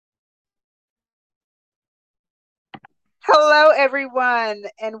Hello, everyone,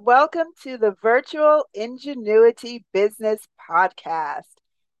 and welcome to the Virtual Ingenuity Business Podcast.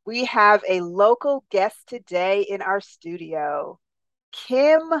 We have a local guest today in our studio,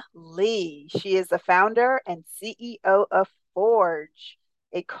 Kim Lee. She is the founder and CEO of Forge,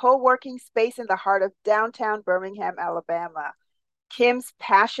 a co working space in the heart of downtown Birmingham, Alabama. Kim's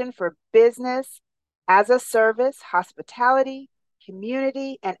passion for business as a service, hospitality,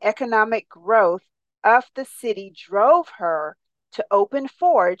 community, and economic growth of the city drove her to open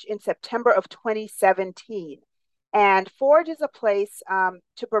Forge in September of 2017. And Forge is a place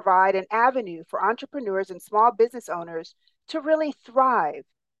to provide an avenue for entrepreneurs and small business owners to really thrive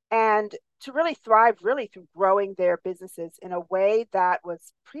and to really thrive really through growing their businesses in a way that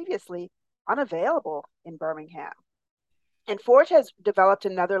was previously unavailable in Birmingham. And Forge has developed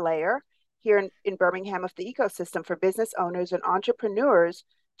another layer here in Birmingham of the ecosystem for business owners and entrepreneurs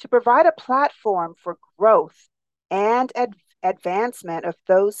to provide a platform for growth and advancement of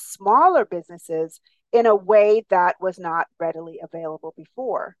those smaller businesses in a way that was not readily available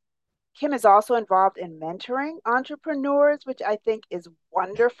before. Kim is also involved in mentoring entrepreneurs, which I think is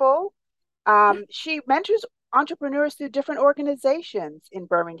wonderful. She mentors entrepreneurs through different organizations in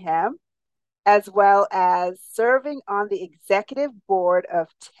Birmingham, as well as serving on the executive board of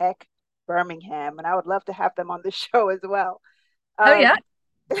Tech Birmingham. And I would love to have them on the show as well. Oh yeah. Um,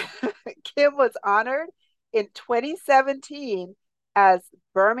 Kim was honored in 2017 as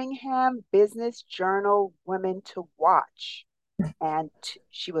Birmingham Business Journal Women to Watch. And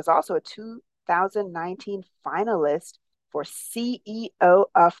she was also a 2019 finalist for CEO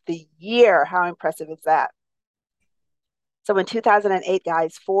of the Year. How impressive is that? So in 2008,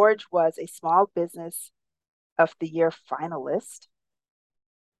 guys, Forge was a Small Business of the Year finalist,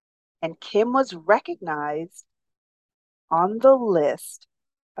 and Kim was recognized on the list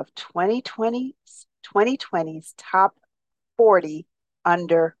of 2020's top 40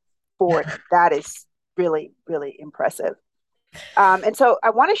 under 40. That is really, really impressive. And so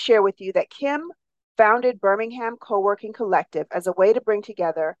I want to share with you that Kim founded Birmingham Coworking Collective as a way to bring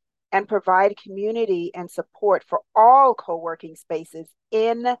together and provide community and support for all co-working spaces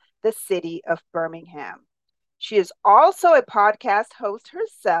in the city of Birmingham. She is also a podcast host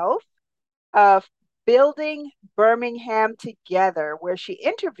herself of Building Birmingham Together, where she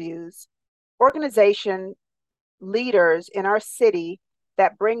interviews organization leaders in our city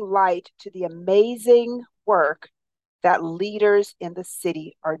that bring light to the amazing work that leaders in the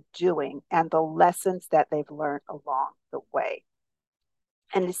city are doing and the lessons that they've learned along the way.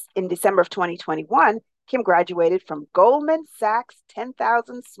 And in December of 2021, Kim graduated from Goldman Sachs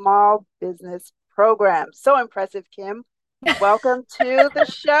 10,000 Small Business Program. So impressive, Kim. Welcome to the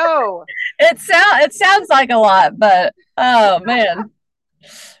show. It sounds like a lot, but oh man,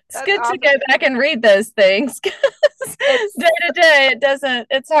 it's That's good to go awesome. back and read those things because It's day to day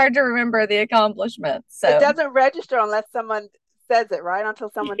it's hard to remember the accomplishments. it So doesn't register unless someone says it, right?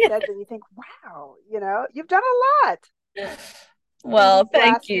 Until someone says it, and you think, wow, you've done a lot in well, these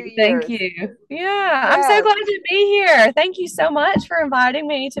thank last few you. Thank years. you. Yeah, I'm so Yes, glad to be here. Thank you so much for inviting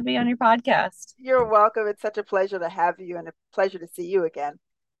me to be on your podcast. you're welcome. It's such a pleasure to have you and a pleasure to see you again.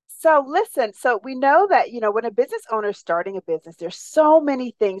 So listen, so we know that, when a business owner is starting a business, there's so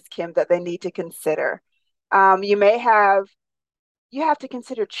many things, Kim, that they need to consider. You may have you have to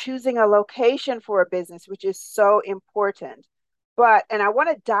consider choosing a location for a business, which is so important. And I want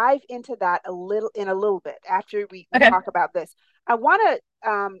to dive into that a little bit after we Okay. talk about this. I want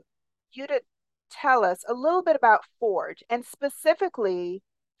you to tell us a little bit about Forge and specifically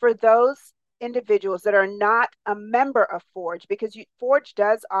for those individuals that are not a member of Forge, because Forge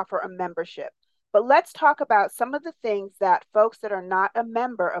does offer a membership. But let's talk about some of the things that folks that are not a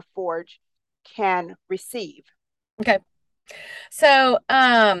member of Forge can receive. Okay. So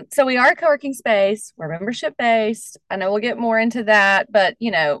we are a co-working space. We're membership based. I know we'll get more into that, but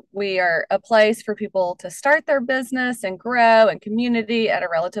we are a place for people to start their business and grow and community at a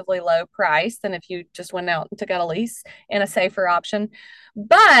relatively low price than if you just went out and took out a lease and a safer option.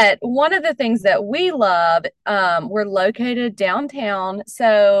 But one of the things that we love, we're located downtown.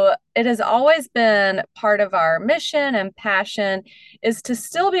 So it has always been part of our mission and passion is to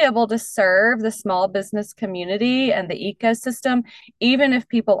still be able to serve the small business community and the ecosystem, even if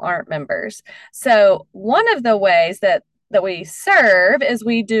people aren't members. So one of the ways that that we serve is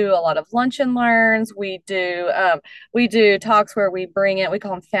we do a lot of lunch and learns. We do talks where we bring in, we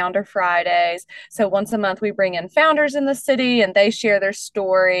call them Founder Fridays. So once a month we bring in founders in the city and they share their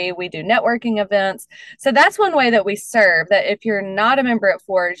story. We do networking events. So that's one way that we serve. That if you're not a member at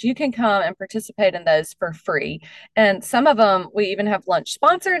Forge, you can come and participate in those for free. And some of them we even have lunch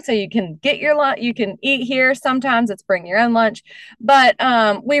sponsored, so you can get your lunch, you can eat here. Sometimes it's bring your own lunch, but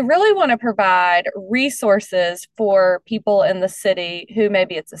we really want to provide resources for people in the city who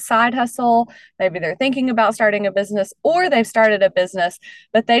maybe it's a side hustle, maybe they're thinking about starting a business, or they've started a business,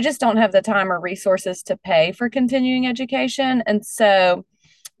 but they just don't have the time or resources to pay for continuing education. And so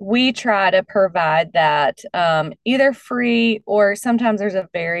we try to provide that either free or sometimes there's a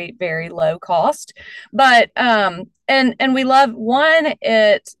very, very low cost. But and we love, one,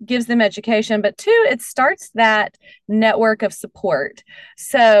 it gives them education, but two, it starts that network of support.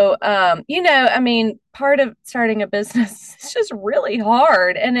 So I mean, part of starting a business is just really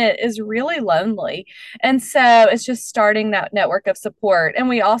hard and it is really lonely. And so it's just starting that network of support. And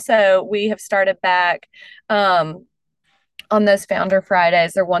we have started back on those Founder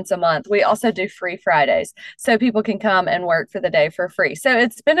Fridays or once a month. We also do free Fridays so people can come and work for the day for free. So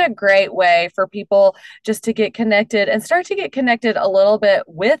it's been a great way for people just to get connected and start to get connected a little bit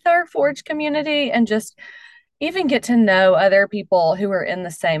with our Forge community and just even get to know other people who are in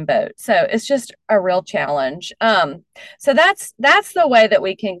the same boat. So it's just a real challenge. So that's the way that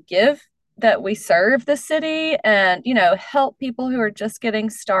we can give, that we serve the city and help people who are just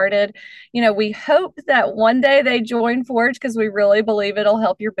getting started. We hope that one day they join Forge because we really believe it'll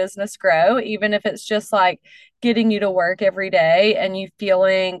help your business grow, even if it's just like getting you to work every day and you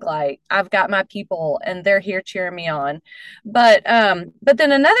feeling like I've got my people and they're here cheering me on. But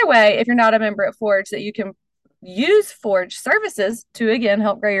then another way, if you're not a member at Forge, that you can use Forge services to again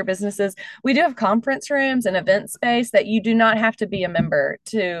help grow your businesses. We do have conference rooms and event space that you do not have to be a member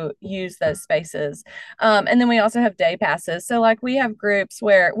to use those spaces. And then we also have day passes. So like we have groups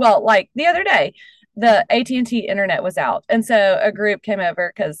where, well, like the other day, the AT&T internet was out. And so a group came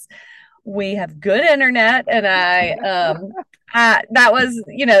over because we have good internet and that was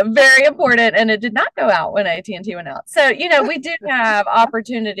very important, and it did not go out when AT&T went out. So we do have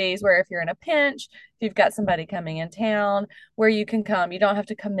opportunities where if you're in a pinch, if you've got somebody coming in town, where you can come. You don't have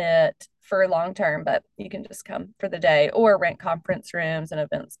to commit for long term, but you can just come for the day or rent conference rooms and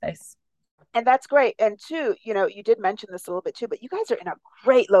event space. And that's great. And two, you did mention this a little bit too, but you guys are in a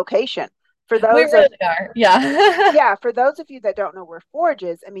great location. For We those of really are. Yeah. Yeah, for those of you that don't know where Forge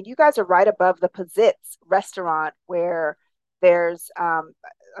is, I mean, you guys are right above the Pizitz restaurant where there's,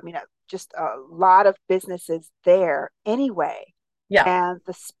 just a lot of businesses there anyway. Yeah. And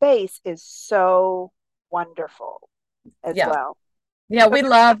the space is so wonderful as Yeah. well. Yeah,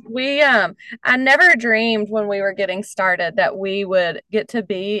 So I never dreamed when we were getting started that we would get to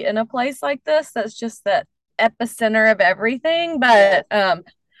be in a place like this. That's just the epicenter of everything. yes, But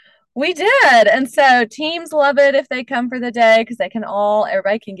we did. And so teams love it if they come for the day because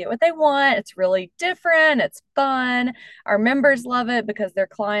everybody can get what they want. It's really different. It's fun. Our members love it because their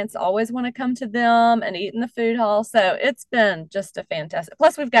clients always want to come to them and eat in the food hall. So it's been just a fantastic.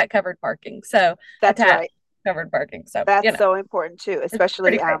 Plus, we've got covered parking. So that's attached right. covered parking. So, That's so important too, it's pretty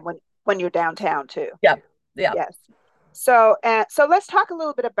especially great. when you're downtown too. Yeah. Yeah. Yes. So let's talk a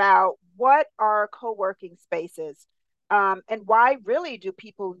little bit about what are co-working spaces, and why really do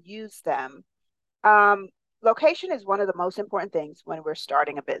people use them? Um, Location is one of the most important things when we're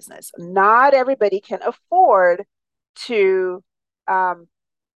starting a business. Not everybody can afford to um,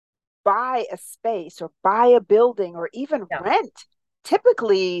 buy a space or buy a building or even Yeah. rent.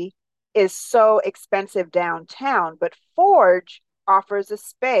 Typically is so expensive downtown, but Forge offers a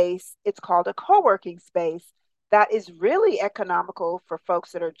space. It's called a co-working space that is really economical for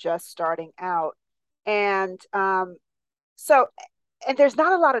folks that are just starting out. And so, and there's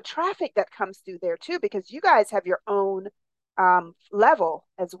not a lot of traffic that comes through there too, because you guys have your own level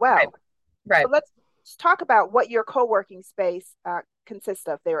as Right. well. So Right. let's talk about what your co-working space consists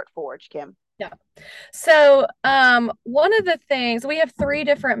of there at Forge, Kim. Yeah. So, one of the things, we have three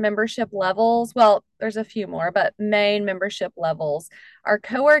different membership levels. Well, there's a few more, but main membership levels. Our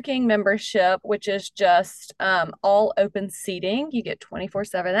co-working membership, which is just all open seating. You get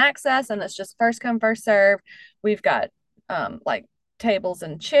 24/7 access, and it's just first come, first serve. We've got like tables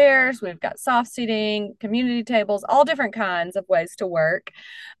and chairs. We've got soft seating, community tables, all different kinds of ways to work.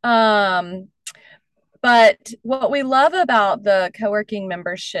 But what we love about the co-working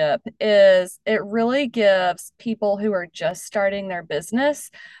membership is it really gives people who are just starting their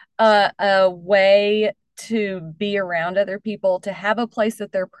business a way to be around other people, to have a place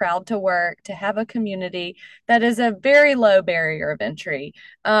that they're proud to work, to have a community that is a very low barrier of entry.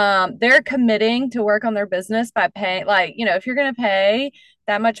 They're committing to work on their business by paying, like, if you're going to pay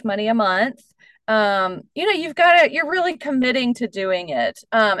that much money a month, you're really committing to doing it.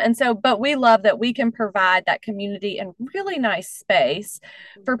 But we love that we can provide that community and really nice space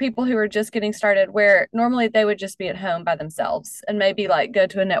for people who are just getting started, where normally they would just be at home by themselves and maybe like go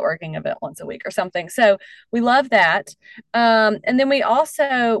to a networking event once a week or something. So we love that. And then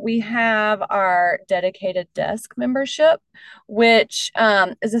we have our dedicated desk membership, which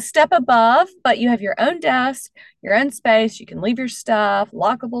is a step above, but you have your own desk, your own space. You can leave your stuff,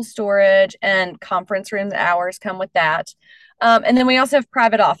 lockable storage, and conference room hours come with that. And then we also have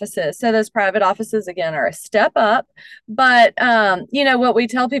private offices. So those private offices, again, are a step up. But, what we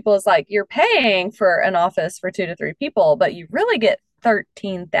tell people is like, you're paying for an office for 2 to 3 people, but you really get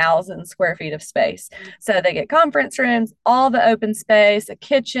 13,000 square feet of space. So they get conference rooms, all the open space, a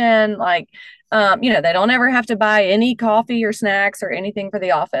kitchen, like, they don't ever have to buy any coffee or snacks or anything for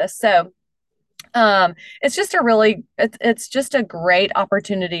the office. So it's just a great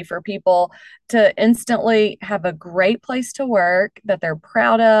opportunity for people to instantly have a great place to work that they're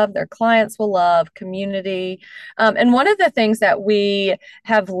proud of, their clients will love, community. And one of the things that we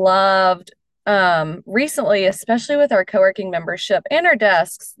have loved recently, especially with our co-working membership and our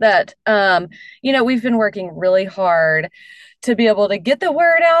desks, that we've been working really hard to be able to get the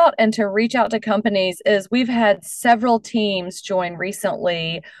word out and to reach out to companies, is we've had several teams join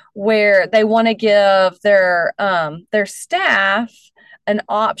recently where they want to give their staff an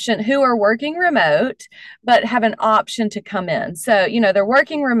option, who are working remote but have an option to come in. So they're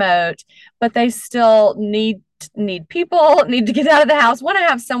working remote, but they still need people, need to get out of the house, want to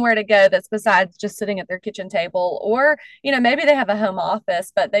have somewhere to go that's besides just sitting at their kitchen table, or maybe they have a home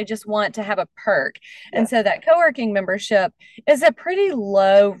office but they just want to have a perk. And so that co-working membership is a pretty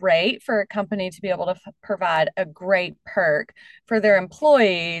low rate for a company to be able to provide a great perk for their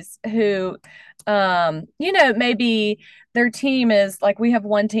employees who maybe their team is like, we have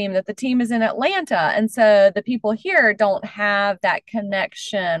one team that the team is in Atlanta. And so the people here don't have that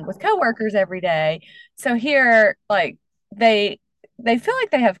connection with coworkers every day. So here, like, they feel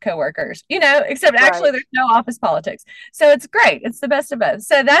like they have coworkers, except actually there's no office politics. So it's great. It's the best of both.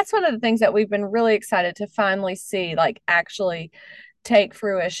 So that's one of the things that we've been really excited to finally see, like, actually take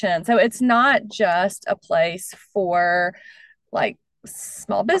fruition. So it's not just a place for like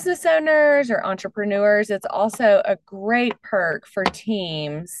small business owners or entrepreneurs. It's also a great perk for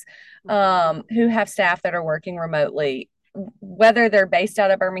teams who have staff that are working remotely, whether they're based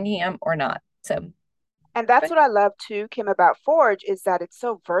out of Birmingham or not. So, and that's what I love too, Kim, about Forge, is that it's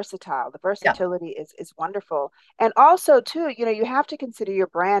so versatile. The versatility is wonderful. And also too, you have to consider your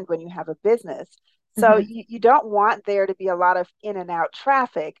brand when you have a business. So you don't want there to be a lot of in and out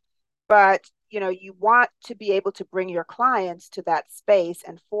traffic, but you want to be able to bring your clients to that space,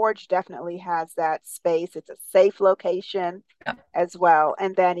 and Forge definitely has that space. It's a safe location as well.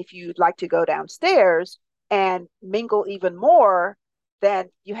 And then if you'd like to go downstairs and mingle even more, then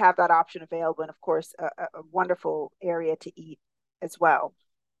you have that option available. And of course, a wonderful area to eat as well.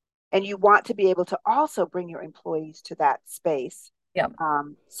 And you want to be able to also bring your employees to that space. Yeah.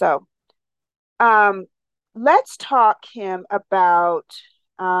 Let's talk, Kim, about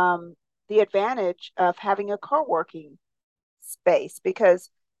the advantage of having a co-working space, because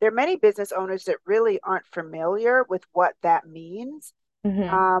there are many business owners that really aren't familiar with what that means.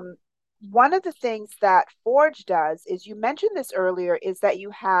 One of the things that Forge does is, you mentioned this earlier, is that you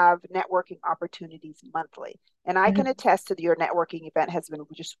have networking opportunities monthly. And I can attest to your networking event has been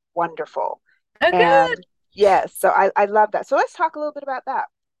just wonderful. Oh, and good. yes, so I love that. So let's talk a little bit about that.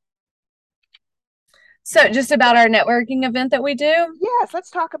 So just about our networking event that we do? Yes, let's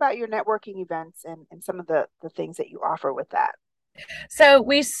talk about your networking events and some of the things that you offer with that. So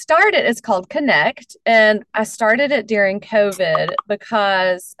it's called Connect, and I started it during COVID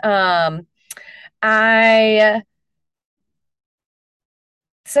because I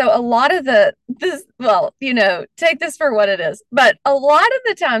so a lot of take this for what it is, but a lot of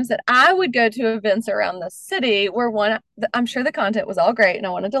the times that I would go to events around the city were I'm sure the content was all great and I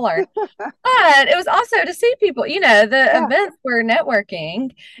wanted to learn, but it was also to see people, events were networking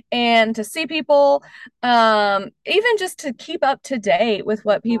and to see people, even just to keep up to date with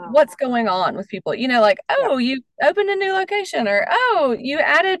what's going on with people, like, oh, you opened a new location, or, oh, you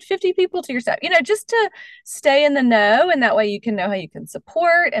added 50 people to your staff, just to stay in the know. And that way you can know how you can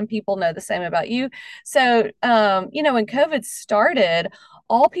support and people know the same about you. So, when COVID started,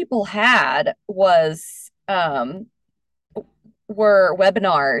 all people had was, were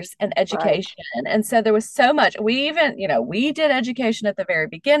webinars and Right. education. And so there was so much. We even, we did education at the very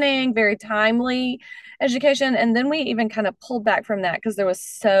beginning, very timely education. And then we even kind of pulled back from that because there was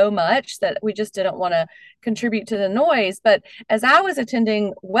so much that we just didn't want to contribute to the noise. But as I was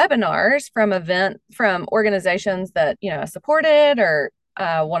attending webinars from organizations that, I supported or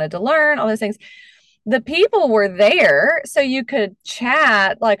wanted to learn, all those things, the people were there so you could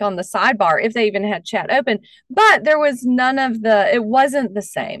chat like on the sidebar if they even had chat open, but there was it wasn't the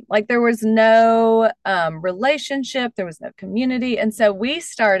same. Like there was no relationship, there was no community. And so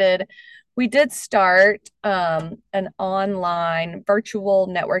we did start an online virtual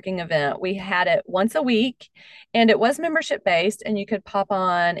networking event. We had it once a week and it was membership based and you could pop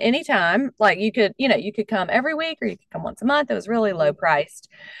on anytime. Like you could come every week or you could come once a month. It was really low Mhm. priced.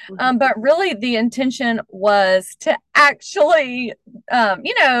 Mhm. But really, the intention was to actually,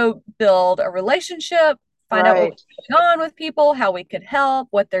 build a relationship, find out what Right. was going on with people, how we could help,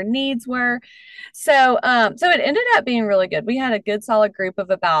 what their needs were. So it ended up being really good. We had a good, solid group of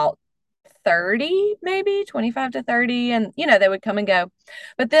about 30, maybe 25 to 30, and they would come and go.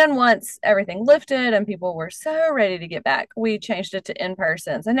 But then once everything lifted and people were so ready to get back, we changed it to in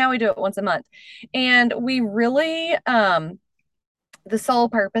person. So now we do it once a month. And we really the sole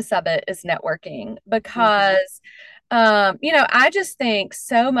purpose of it is networking Mhm. because I just think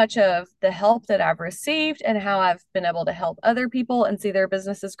so much of the help that I've received and how I've been able to help other people and see their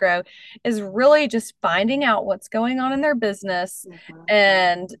businesses grow is really just finding out what's going on in their business Mhm.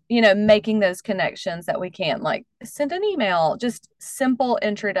 and, making those connections that we can, like send an email, just simple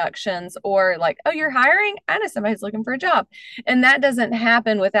introductions, or like, oh, you're hiring? I know somebody's looking for a job. And that doesn't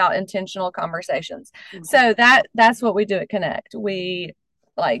happen without intentional conversations. Mhm. So that's what we do at Connect. We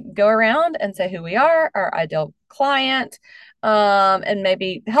like go around and say who we are, our ideal client, and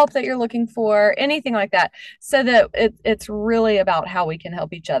maybe help that you're looking for, anything like that, so that it's really about how we can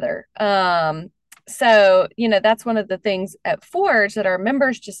help each other. So, that's one of the things at Forge that our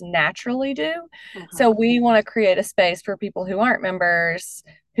members just naturally do. So Mhm. we want to create a space for people who aren't members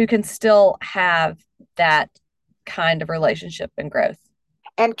who can still have that kind of relationship and growth.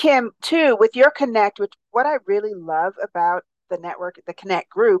 And Kim, too, with your Connect, which what I really love about the network, the Connect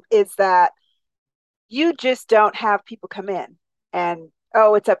group, is that you just don't have people come in and,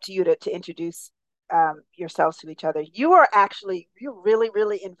 oh, it's up to you to introduce yourselves to each other. You're really,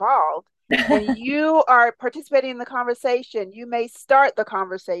 really involved and you are participating in the conversation. You may start the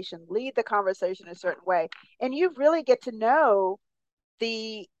conversation, lead the conversation a certain way, and you really get to know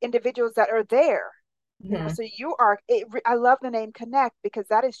the individuals that are there. Mhm. So I love the name Connect because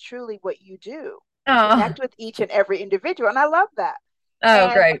that is truly what you do. You Oh, connect with each and every individual, and I love that. oh,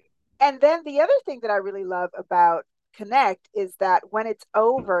 And great. and then the other thing that I really love about Connect is that when it's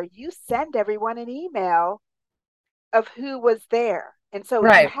over, you send everyone an email of who was there. And so you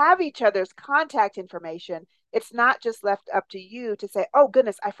Right. have each other's contact information. It's not just left up to you to say, oh,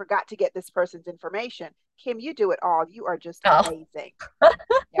 goodness, I forgot to get this person's information. Kim, you do it all. You are just Oh, amazing.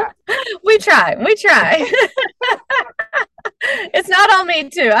 Yeah. we try. We try. It's not all me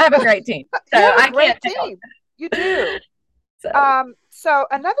too. I have a great team, so You have a I can't great take all of team. You do. it. So So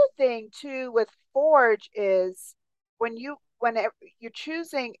another thing too with Forge is whenever you're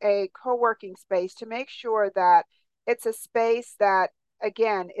choosing a co-working space to make sure that it's a space that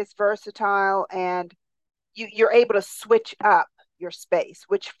again is versatile and you're able to switch up your space,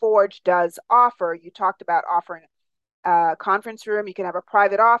 which Forge does offer. You talked about offering a conference room, you can have a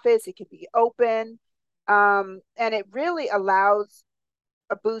private office, it can be open. And it really allows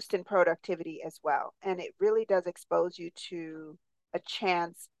a boost in productivity as well. And it really does expose you to a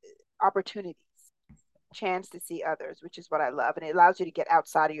opportunities, chance to see others, which is what I love. And it allows you to get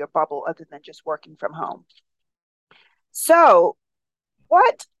outside of your bubble other than just working from home. So,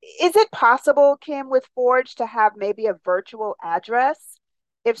 what is it possible, Kim, with Forge to have maybe a virtual address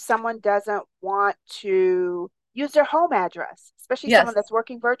if someone doesn't want to use their home address, especially someone yes, that's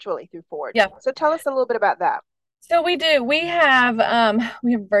working virtually through Forge? yeah. So, tell us a little bit about that. So we do. We have a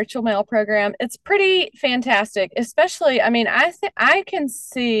virtual mail program. It's pretty fantastic, especially, I mean, I can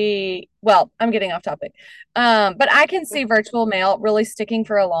see, well, I'm getting off topic. But I can see virtual mail really sticking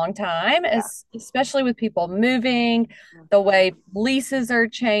for a long time, Yeah. especially with people moving, the Mhm. way leases are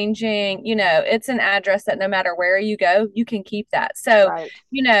changing. It's an address that no matter where you go, you can keep that. So, Right.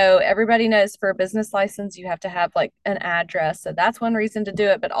 everybody knows for a business license, you have to have like an address. So that's one reason to do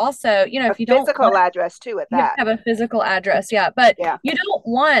it. But also, A if you don't physical address too at you have that. to have a physical address, yeah. But Yeah. you don't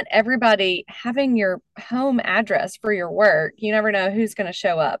want everybody having your home address for your work. You never know who's going to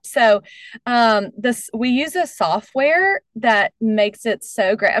show up. So this we use a software that makes it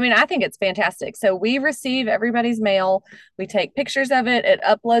so great. I mean, I think it's fantastic. So we receive everybody's mail, we take pictures of it, it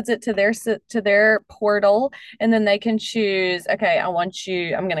uploads it to their portal, and then they can choose, okay, I'm going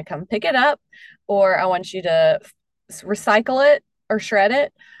to come pick it up, or I want you to recycle it or shred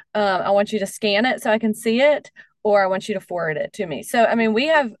it. I want you to scan it so I can see it, or I want you to forward it to me. So, I mean, we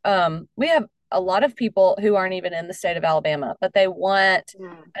have a lot of people who aren't even in the state of Alabama, but they want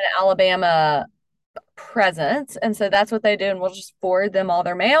Mm. an Alabama presence. And so that's what they do. And we'll just forward them all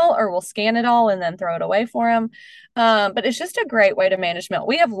their mail, or we'll scan it all and then throw it away for them. But it's just a great way to manage mail.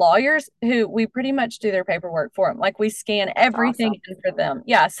 We have lawyers who we pretty much do their paperwork for them. Like we scan That's everything awesome. in for them.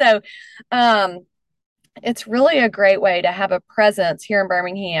 Yeah. So, it's really a great way to have a presence here in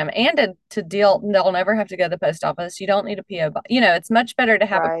Birmingham, and to deal. They'll never have to go to the post office. You don't need a PO box. It's much better to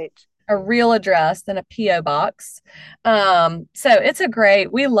have Right. a real address than a PO box. So it's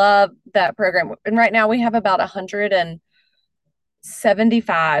we love that program. And right now we have about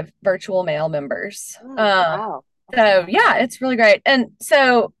 175 virtual mail members. Wow. So yeah, it's really great. And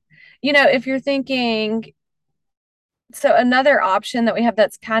so, if you're thinking, so another option that we have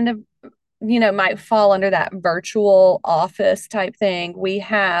that's kind of might fall under that virtual office type thing. We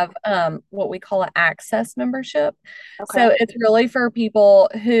have what we call an access membership. So Okay. it's really for people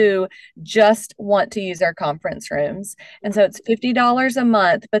who just want to use our conference rooms. And so Mhm. it's $50 a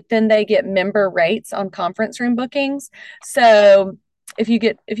month, but then they get member rates on conference room bookings. So if you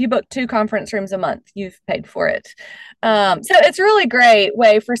book 2 conference rooms a month, you've paid for it. So it's a really great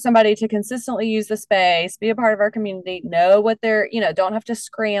way for somebody to consistently use the space, be a part of our community, know what they're, don't have to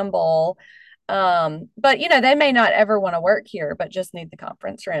scramble. But they may not ever want to work here, but just need the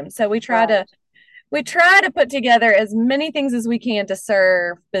conference room. So Right. we try to put together as many things as we can to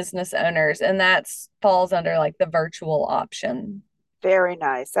serve business owners, and that falls under like the virtual option. Very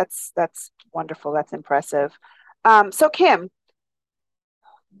nice. That's wonderful. That's impressive. So Kim,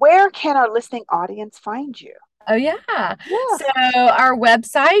 where can our listening audience find you? Oh, yeah. Yeah. So our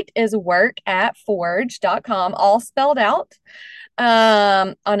website is workatforge.com, all spelled out.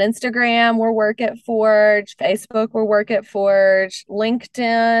 On Instagram, we're Work at Forge. Facebook, we're Work at Forge.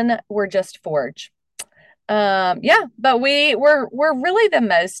 LinkedIn, we're just Forge. Yeah, but we're really the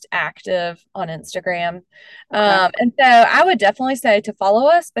most active on Instagram. Okay. And so I would definitely say to follow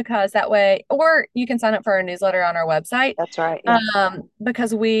us, because that way, or you can sign up for our newsletter on our website. That's right. Yeah.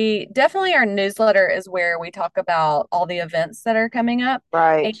 Because we definitely, our newsletter is where we talk about all the events that are coming up and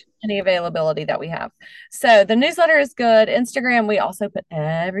Right. any availability that we have. So the newsletter is good. Instagram, we also put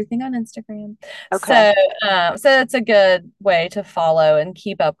everything on Instagram. Okay. So that's a good way to follow and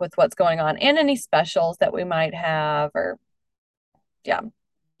keep up with what's going on, and any specials that we might have, or yeah.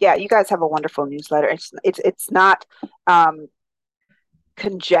 Yeah, you guys have a wonderful newsletter. It's not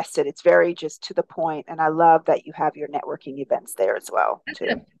congested. It's very just to the point, and I love that you have your networking events there as well That's too.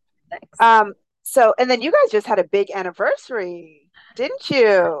 good. Thanks. So and then you guys just had a big anniversary, didn't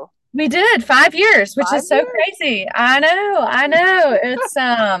you? We did 5 years, which is so 5 years. crazy. I know.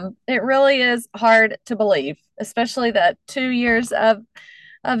 It really is hard to believe, especially that 2 years of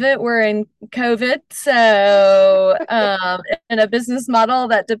it were in COVID. So, in a business model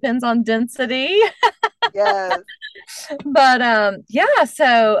that depends on density. Yes. But yeah,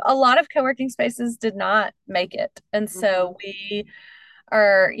 so a lot of co-working spaces did not make it. And Hmm. so we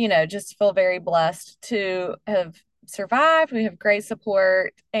are, just feel very blessed to have survived. We have great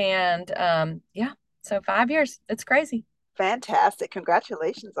support. And yeah, so 5 years, it's crazy. Fantastic.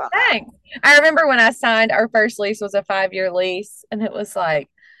 Congratulations on that. Thanks. I remember when I signed, our first lease was a 5-year lease, and it was like,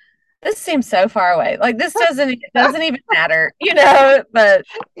 this seems so far away. Like this doesn't even matter, but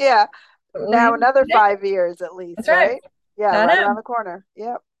Yeah. we Now another 5 years at least, that's right. right? Yeah, I right around know. the corner.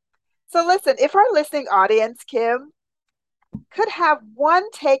 Yep. So listen, if our listening audience, Kim, could have one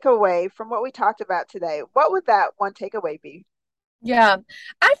takeaway from what we talked about today, what would that one takeaway be? Yeah.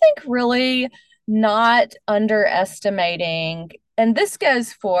 I think really not underestimating, and this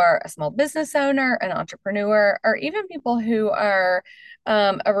goes for a small business owner, an entrepreneur, or even people who are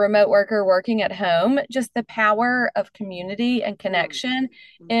a remote worker working at home, just the power of community and Mm. connection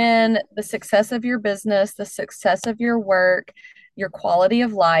Mhm. in the success of your business, the success of your work, your quality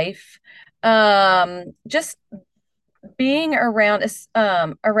of life. Just being around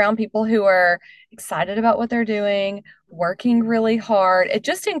people who are excited about what they're doing, working really hard, it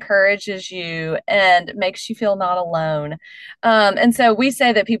just encourages you and makes you feel not alone. And so we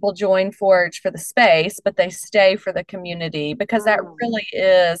say that people join Forge for the space, but they stay for the community, because that Mm. really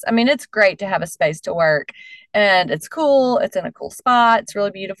is, I mean, it's great to have a space to work. and it's cool. It's in a cool spot. It's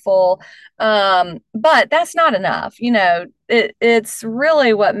really beautiful. But that's not enough. It's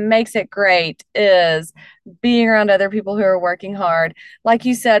really what makes it great is being around other people who are working hard. Like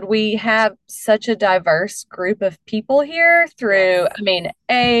you said, we have such a diverse group of people here through, Yes. I mean,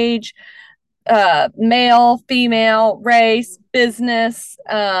 age, male, female, race, business,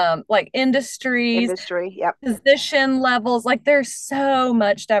 like industries, Industry. Yep. position levels. Like there's so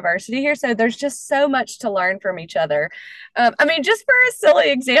much diversity here. So there's just so much to learn from each other. I mean, just for a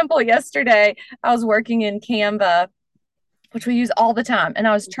silly example, yesterday I was working in Canva, which we use all the time, and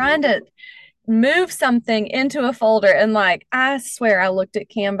I was trying to move something into a folder, and like I swear I looked at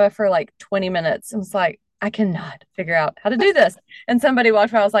Canva for like 20 minutes and was like, I cannot figure out how to do this. And somebody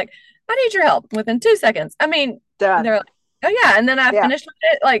walked by, I was like, I need your help within 2 seconds. I mean, Done. they're like, oh yeah. And then I Yeah. finished with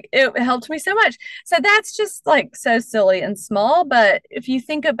it. Like it helped me so much. So that's just like so silly and small. But if you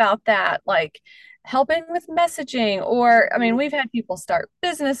think about that, like helping with messaging, or I mean, Mhm. we've had people start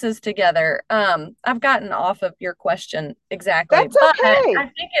businesses together. I've gotten off of your question exactly, That's but I okay.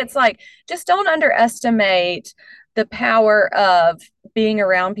 think it's like just don't underestimate the power of being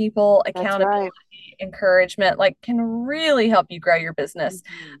around people. That's Accountability, right. encouragement, like can really help you grow your business.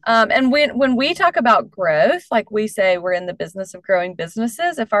 Mhm. And when we talk about growth, like we say we're in the business of growing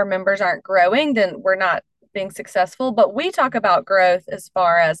businesses. If our members aren't growing, then we're not being successful. But we talk about growth as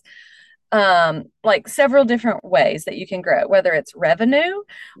far as like several different ways that you can grow, whether it's revenue,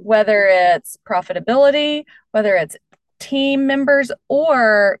 whether it's profitability, whether it's team members,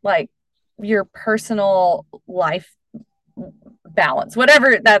 or like your personal life balance,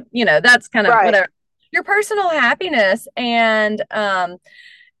 whatever that, that's kind of Right. whatever your personal happiness and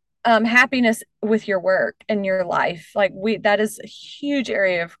happiness with your work and your life. Like that is a huge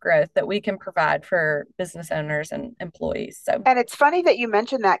area of growth that we can provide for business owners and employees. So And it's funny that you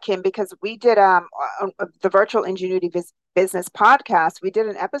mentioned that, Kim, because we did the Virtual Ingenuity Business Podcast. We did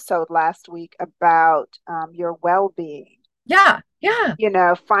an episode last week about your well-being. yeah,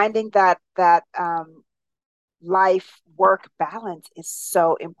 yeah, Finding that life work balance is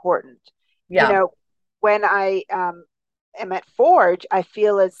so important. You yeah. know, when I am at Forge, I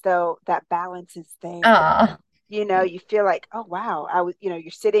feel as though that balance is there. uh You feel like, oh wow,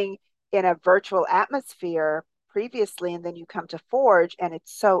 you're sitting in a virtual atmosphere previously, and then you come to Forge and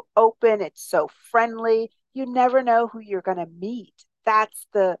it's so open, it's so friendly. You never know who you're going to meet. That's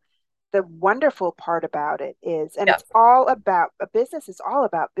the wonderful part about it is, and yeah, it's all about a business is all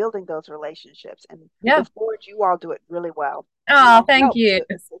about building those relationships. And yeah. with Forge, you all do it really well. You Oh, all thank help you.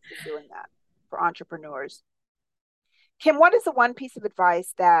 to assist in doing that for entrepreneurs. Kim, what is the one piece of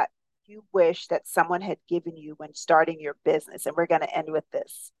advice that you wish that someone had given you when starting your business? And we're going to end with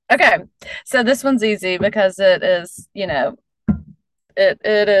this. Okay, so this one's easy because it is,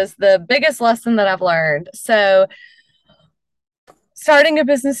 it is the biggest lesson that I've learned. So starting a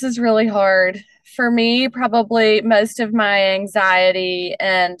business is really hard. For me, probably most of my anxiety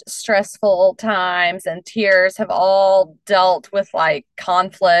and stressful times and tears have all dealt with like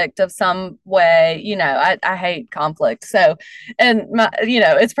conflict of some way. I hate conflict. So, and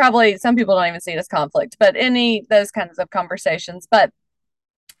it's probably some people don't even see it as conflict, but any those kinds of conversations. But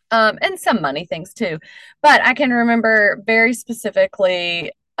and some money things too. But I can remember very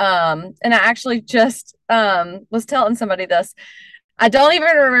specifically, and I actually just was telling somebody this. I don't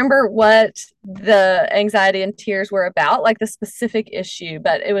even remember what the anxiety and tears were about, like the specific issue,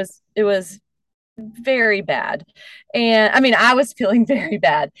 but it was very bad. And I mean, I was feeling very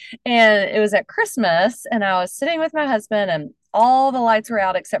bad. And it was at Christmas, and I was sitting with my husband, and all the lights were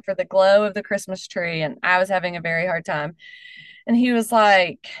out except for the glow of the Christmas tree, and I was having a very hard time. And he was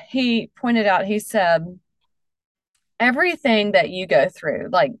like, he pointed out, he said, everything that you go through,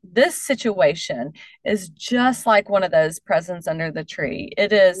 like this situation, is just like one of those presents under the tree.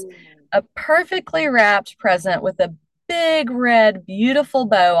 It is Mm, a perfectly wrapped present with a big red, beautiful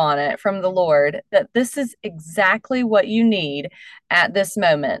bow on it from the Lord, that this is exactly what you need at this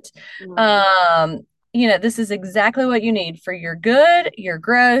moment. mm, Um, this is exactly what you need for your good, your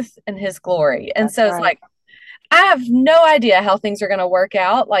growth, and His glory. And that's so it's right. like, I have no idea how things are going to work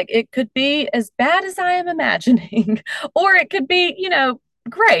out. Like it could be as bad as I am imagining, or it could be,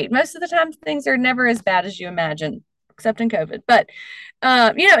 great. Most of the time, things are never as bad as you imagine, except in COVID. But,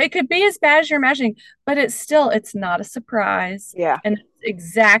 it could be as bad as you're imagining, but it's not a surprise. Yeah. And it's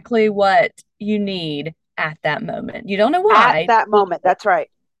exactly what you need at that moment. You don't know At why. that moment. That's right.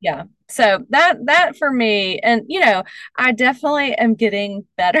 Yeah. So that for me, and I definitely am getting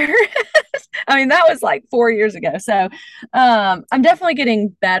better. I mean, that was like 4 years ago. So I'm definitely getting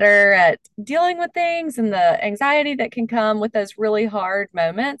better at dealing with things and the anxiety that can come with those really hard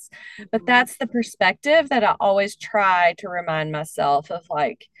moments. But Mhm. that's the perspective that I always try to remind myself of,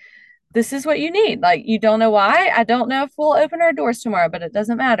 like, this is what you need. Like, you don't know why. I don't know if we'll open our doors tomorrow, but it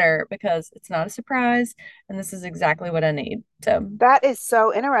doesn't matter because it's not a surprise. And this is exactly what I need. So, That is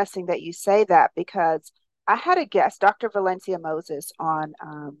so interesting that you say that because I had a guest, Dr. Valencia Moses, on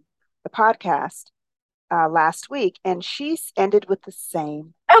the podcast last week, and ended with the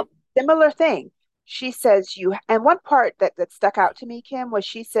same oh, similar thing. She says and one part that stuck out to me, Kim, was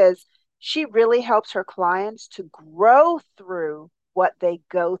she says she really helps her clients to grow through what they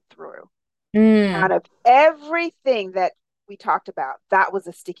go through. Out mm, of everything that we talked about, that was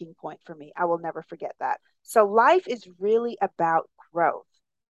a sticking point for me. I will never forget that. So life is really about growth.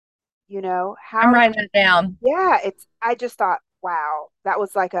 I'm How do writing it down. yeah, I just thought, wow, that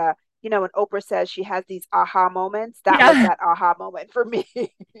was like when Oprah says she has these aha moments, that was Yeah. that aha moment for me.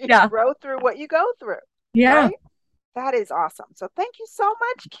 Yeah. Grow through what you go through, Yeah. right? That is awesome. So thank you so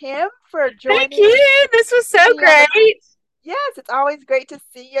much, Kim, for Thank joining you. This was so me on the. great. Yes, it's always great to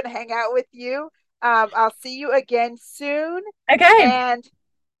see you and hang out with you. I'll see you again soon. Okay. And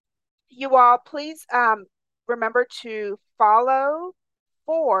you all, please remember to follow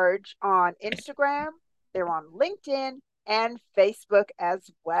Forge on Instagram. They're on LinkedIn and Facebook as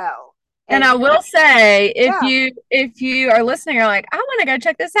well. And And I you can, will say, yeah, if you are listening, you're like, I want to go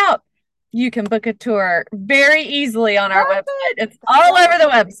check this out. You can book a tour very easily on our website. perfect. It's That's all over right. the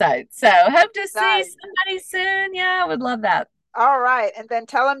website. So hope to see Nice. somebody soon. Yeah, I would love that. All right. And then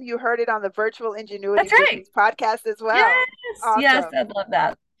tell them you heard it on the Virtual Ingenuity That's right. Business Podcast as well. Yes. Yes, Awesome. I'd love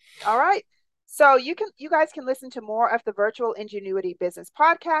that. All right. So you guys can listen to more of the Virtual Ingenuity Business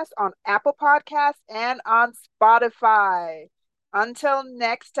Podcast on Apple Podcasts and on Spotify. Until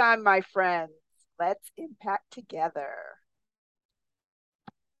next time, my friends, let's impact together.